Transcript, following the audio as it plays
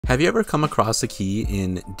Have you ever come across a key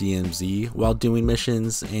in DMZ while doing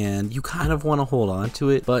missions and you kind of want to hold on to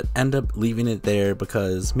it but end up leaving it there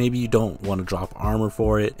because maybe you don't want to drop armor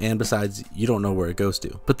for it, and besides you don't know where it goes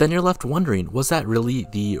to. But then you're left wondering, was that really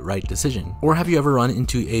the right decision? Or have you ever run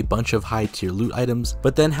into a bunch of high tier loot items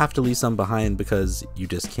but then have to leave some behind because you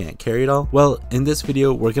just can't carry it all? Well, in this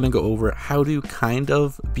video we're going to go over how to kind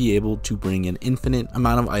of be able to bring an infinite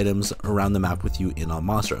amount of items around the map with you in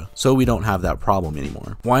Mazrah, so we don't have that problem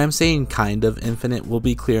anymore. Why I'm saying kind of infinite will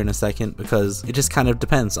be clear in a second, because it just kind of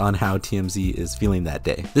depends on how TMZ is feeling that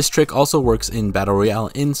day. This trick also works in Battle Royale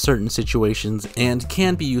in certain situations and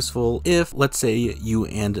can be useful if, let's say, you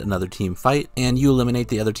and another team fight and you eliminate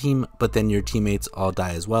the other team but then your teammates all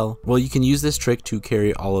die as well. Well, you can use this trick to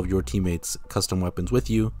carry all of your teammates' custom weapons with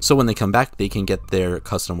you, so when they come back they can get their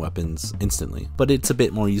custom weapons instantly. But it's a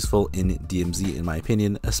bit more useful in DMZ in my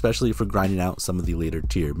opinion, especially for grinding out some of the later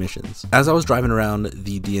tier missions. As I was driving around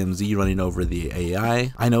the DMZ running over the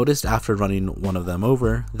AI, I noticed after running one of them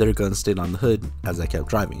over, their gun stayed on the hood as I kept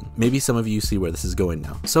driving. Maybe some of you see where this is going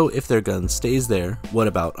now. So if their gun stays there, what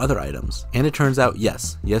about other items? And it turns out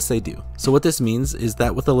yes they do. So what this means is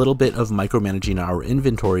that with a little bit of micromanaging our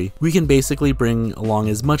inventory, we can basically bring along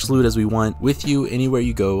as much loot as we want with you anywhere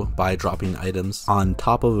you go by dropping items on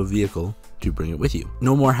top of a vehicle to bring it with you.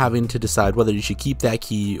 No more having to decide whether you should keep that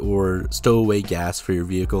key or stow away gas for your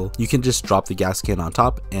vehicle. You can just drop the gas can on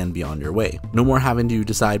top and be on your way. No more having to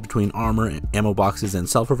decide between armor, ammo boxes, and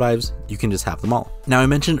self-revives. You can just have them all. Now, I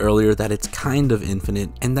mentioned earlier that it's kind of infinite,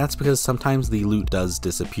 and that's because sometimes the loot does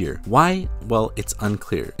disappear. Why? Well, it's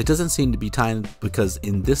unclear. It doesn't seem to be timed, because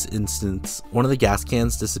in this instance, one of the gas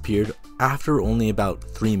cans disappeared after only about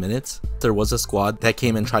 3 minutes. There was a squad that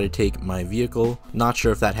came and tried to take my vehicle. Not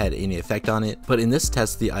sure if that had any effect on it, but in this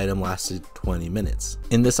test the item lasted 20 minutes.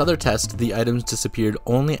 In this other test, the items disappeared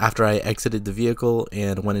only after I exited the vehicle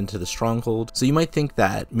and went into the stronghold. So you might think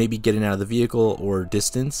that maybe getting out of the vehicle or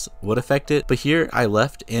distance would affect it, but here I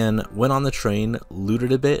left and went on the train,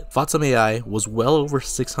 looted a bit, fought some AI, was well over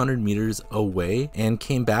 600 meters away, and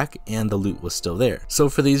came back and the loot was still there. So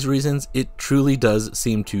for these reasons, it truly does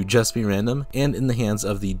seem to just be random and in the hands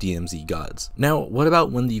of the DMZ gods. Now, what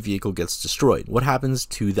about when the vehicle gets destroyed? What happens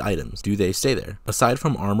to the items? Do they stay there? Aside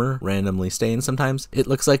from armor randomly staying sometimes, it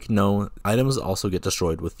looks like no, items also get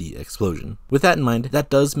destroyed with the explosion. With that in mind, that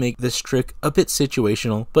does make this trick a bit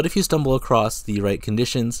situational, but if you stumble across the right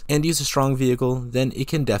conditions and use a strong vehicle, then it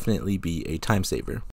can definitely be a time saver.